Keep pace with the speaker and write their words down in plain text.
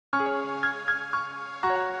Hello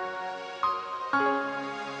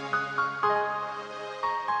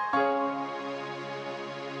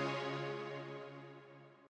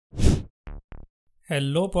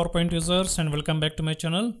PowerPoint users and welcome back to my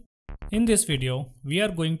channel. In this video, we are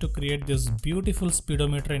going to create this beautiful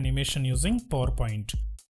speedometer animation using PowerPoint.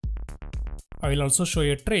 I will also show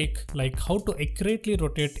you a trick like how to accurately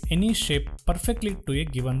rotate any shape perfectly to a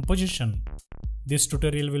given position. This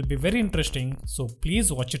tutorial will be very interesting, so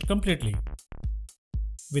please watch it completely.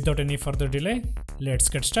 Without any further delay, let's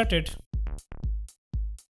get started.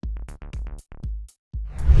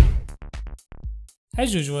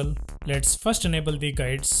 As usual, let's first enable the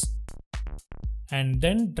guides and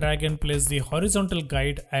then drag and place the horizontal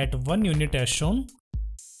guide at 1 unit as shown.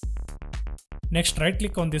 Next, right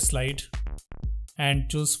click on the slide and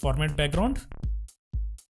choose Format Background.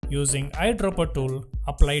 Using eyedropper tool,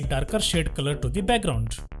 apply darker shade color to the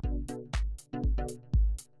background.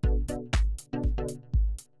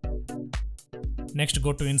 Next,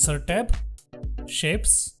 go to Insert tab,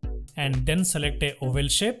 Shapes, and then select a oval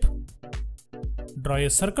shape. Draw a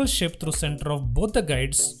circle shape through center of both the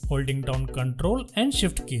guides, holding down Ctrl and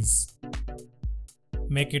Shift keys.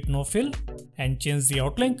 Make it no fill and change the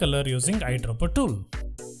outline color using eyedropper tool.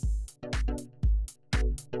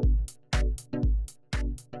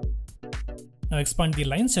 Now expand the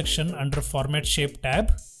line section under Format Shape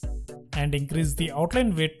tab and increase the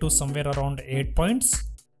outline weight to somewhere around 8 points.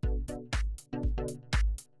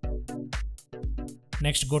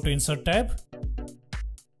 Next, go to Insert tab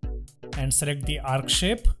and select the arc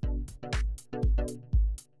shape.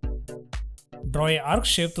 Draw a arc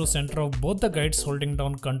shape through center of both the guides holding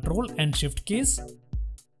down Ctrl and Shift keys.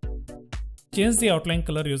 Change the outline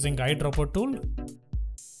color using eyedropper tool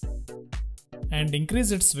and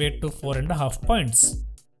increase its weight to 4.5 points.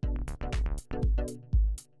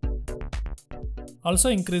 Also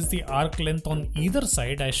increase the arc length on either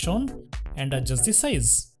side as shown and adjust the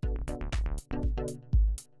size.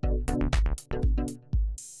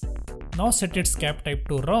 Now set its cap type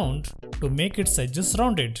to round to make its edges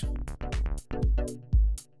rounded.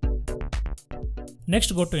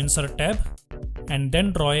 Next, go to Insert tab and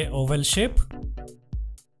then draw a oval shape.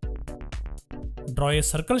 Draw a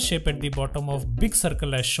circle shape at the bottom of big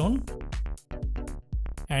circle as shown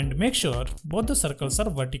and make sure both the circles are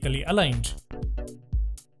vertically aligned.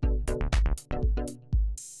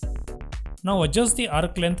 Now adjust the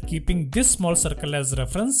arc length keeping this small circle as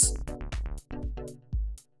reference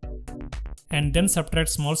and then subtract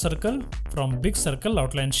small circle from big circle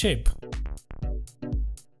outline shape.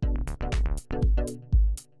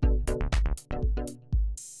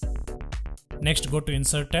 Next, go to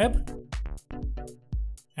Insert tab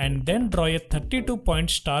and then draw a 32-point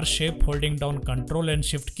star shape holding down Ctrl and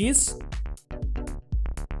Shift keys.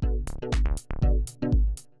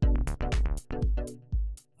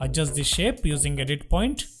 Adjust the shape using Edit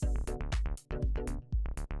Point,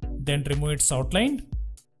 then remove its outline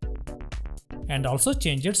and also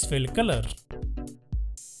change its fill color.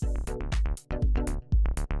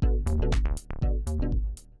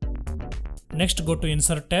 Next, go to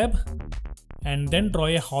Insert tab and then draw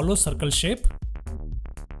a hollow circle shape.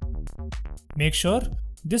 Make sure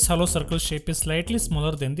this hollow circle shape is slightly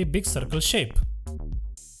smaller than the big circle shape.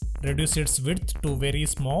 Reduce its width to very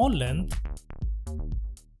small length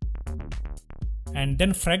and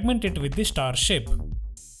then fragment it with the star shape.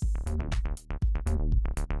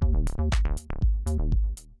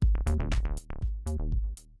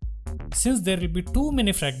 Since there will be too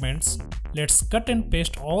many fragments, let's cut and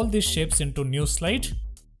paste all these shapes into new slide.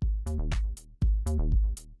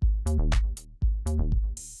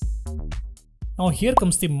 Now here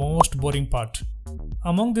comes the most boring part.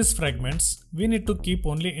 Among these fragments, we need to keep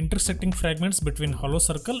only intersecting fragments between hollow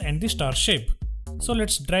circle and the star shape. So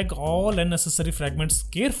let's drag all unnecessary fragments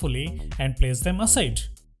carefully and place them aside.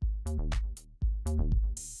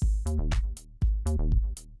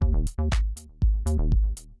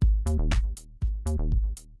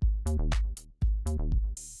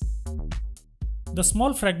 The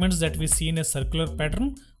small fragments that we see in a circular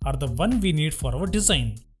pattern are the one we need for our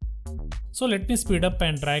design. So let me speed up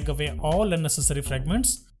and drag away all unnecessary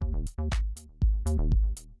fragments.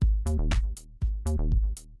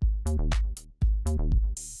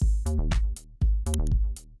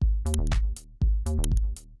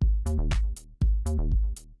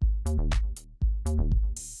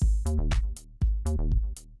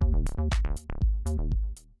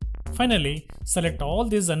 Finally, select all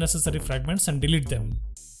these unnecessary fragments and delete them.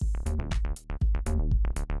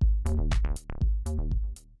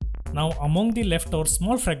 Now among the leftover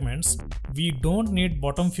small fragments, we don't need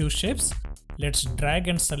bottom few shapes. Let's drag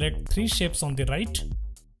and select 3 shapes on the right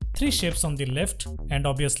 3 shapes on the left and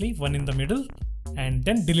obviously one in the middle, and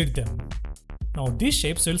then delete them. Now these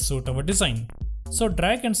shapes will suit our design. So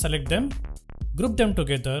drag and select them, group them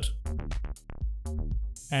together,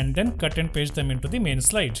 and then cut and paste them into the main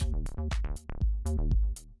slide.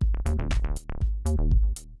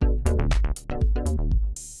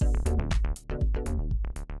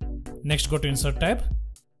 Next, go to Insert tab.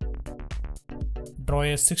 Draw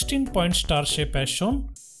a 16-point star shape as shown.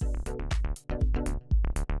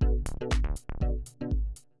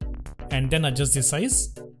 And then adjust the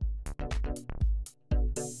size.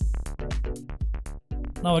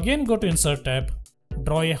 Now again go to Insert tab.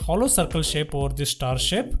 Draw a hollow circle shape over the star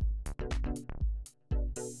shape.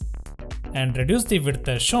 And reduce the width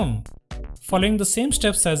as shown. Following the same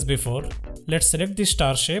steps as before, let's select the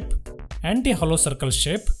star shape and the hollow circle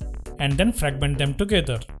shape and then fragment them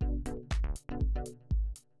together.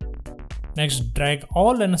 Next, drag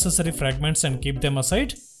all unnecessary fragments and keep them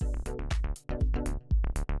aside.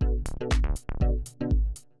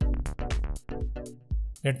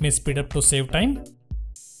 Let me speed up to save time.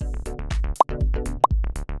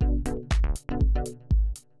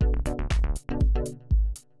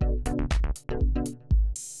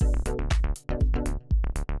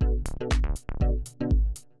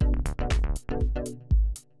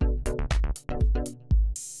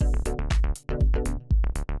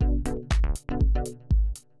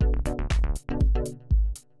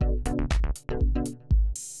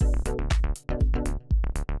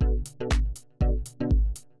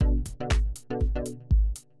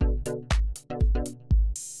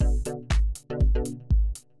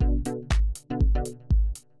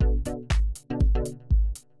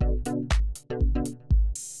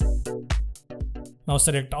 Now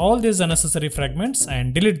select all these unnecessary fragments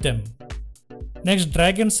and delete them. Next,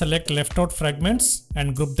 drag and select left out fragments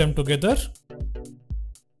and group them together.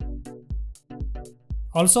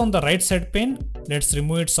 Also on the right side pane, let's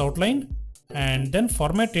remove its outline and then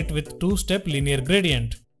format it with 2-step linear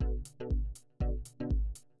gradient.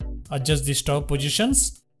 Adjust the stove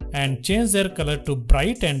positions and change their color to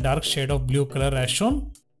bright and dark shade of blue color as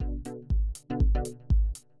shown.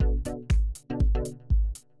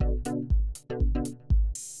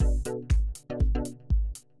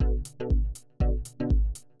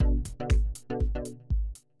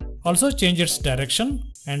 Also change its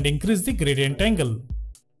direction and increase the gradient angle.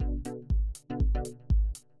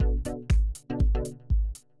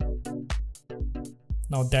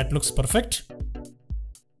 Now that looks perfect.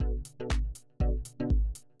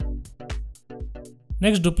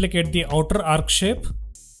 Next, duplicate the outer arc shape,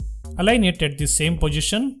 align it at the same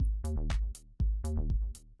position,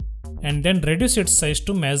 and then reduce its size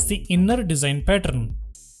to match the inner design pattern.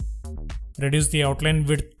 Reduce the outline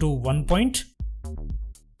width to 1 point.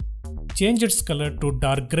 Change its color to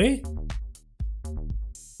dark gray,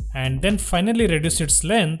 and then finally reduce its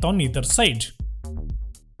length on either side.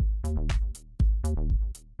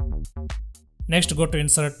 Next, go to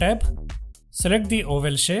Insert tab, select the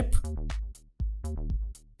oval shape,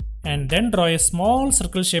 and then draw a small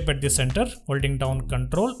circle shape at the center, holding down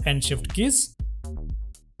Ctrl and Shift keys.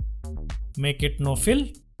 Make it no fill,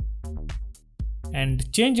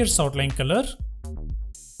 and change its outline color.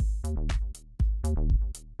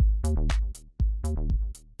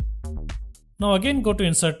 Now again go to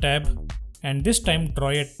Insert tab and this time draw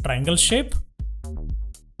a triangle shape.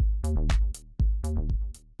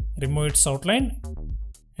 Remove its outline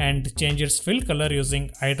and change its fill color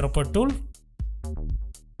using eyedropper tool.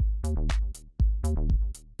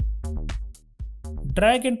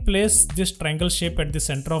 Drag and place this triangle shape at the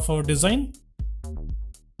center of our design.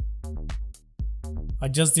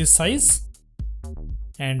 Adjust the size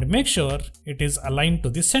and make sure it is aligned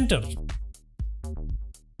to the center.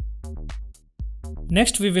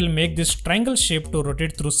 Next, we will make this triangle shape to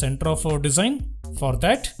rotate through center of our design. For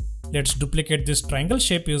that, let's duplicate this triangle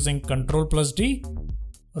shape using Ctrl+D,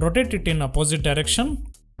 rotate it in opposite direction,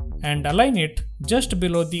 and align it just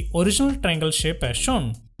below the original triangle shape as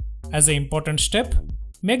shown. As an important step,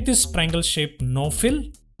 make this triangle shape no fill,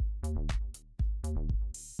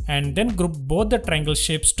 and then group both the triangle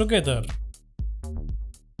shapes together.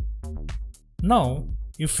 Now,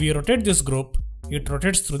 if we rotate this group, it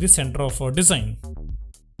rotates through the center of our design.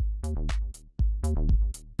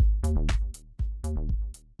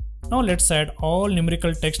 Now let's add all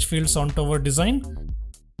numerical text fields onto our design.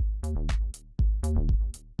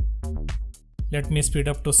 Let me speed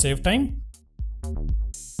up to save time.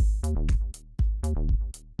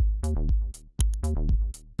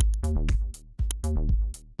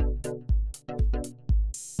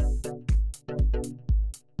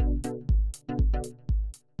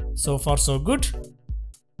 So far so good.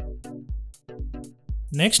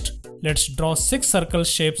 Next, let's draw 6 circle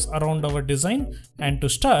shapes around our design, and to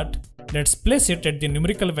start, let's place it at the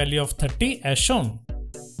numerical value of 30 as shown.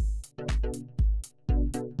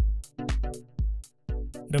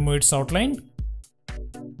 Remove its outline,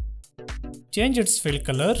 change its fill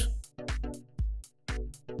color,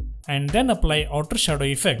 and then apply outer shadow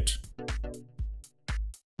effect.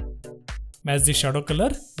 Match the shadow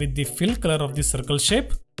color with the fill color of the circle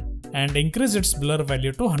shape and increase its blur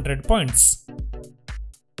value to 100 points.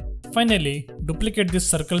 Finally, duplicate this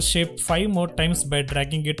circle shape 5 more times by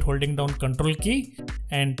dragging it holding down Ctrl key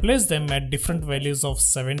and place them at different values of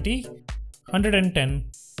 70, 110,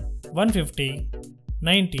 150,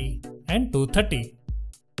 90 and 230.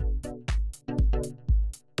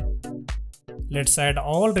 Let's add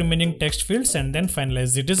all remaining text fields and then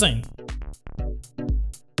finalize the design.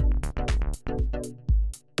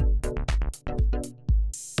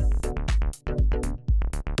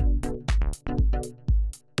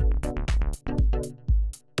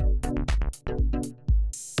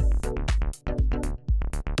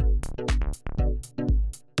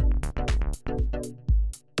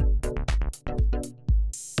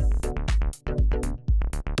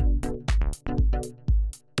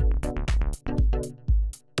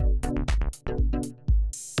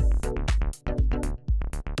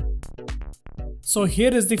 So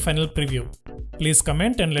here is the final preview. Please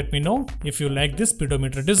comment and let me know if you like this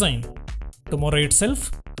speedometer design. Tomorrow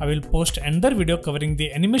itself, I will post another video covering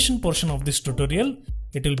the animation portion of this tutorial.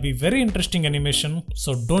 It will be very interesting animation,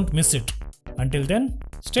 so don't miss it. Until then,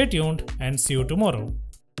 stay tuned and see you tomorrow.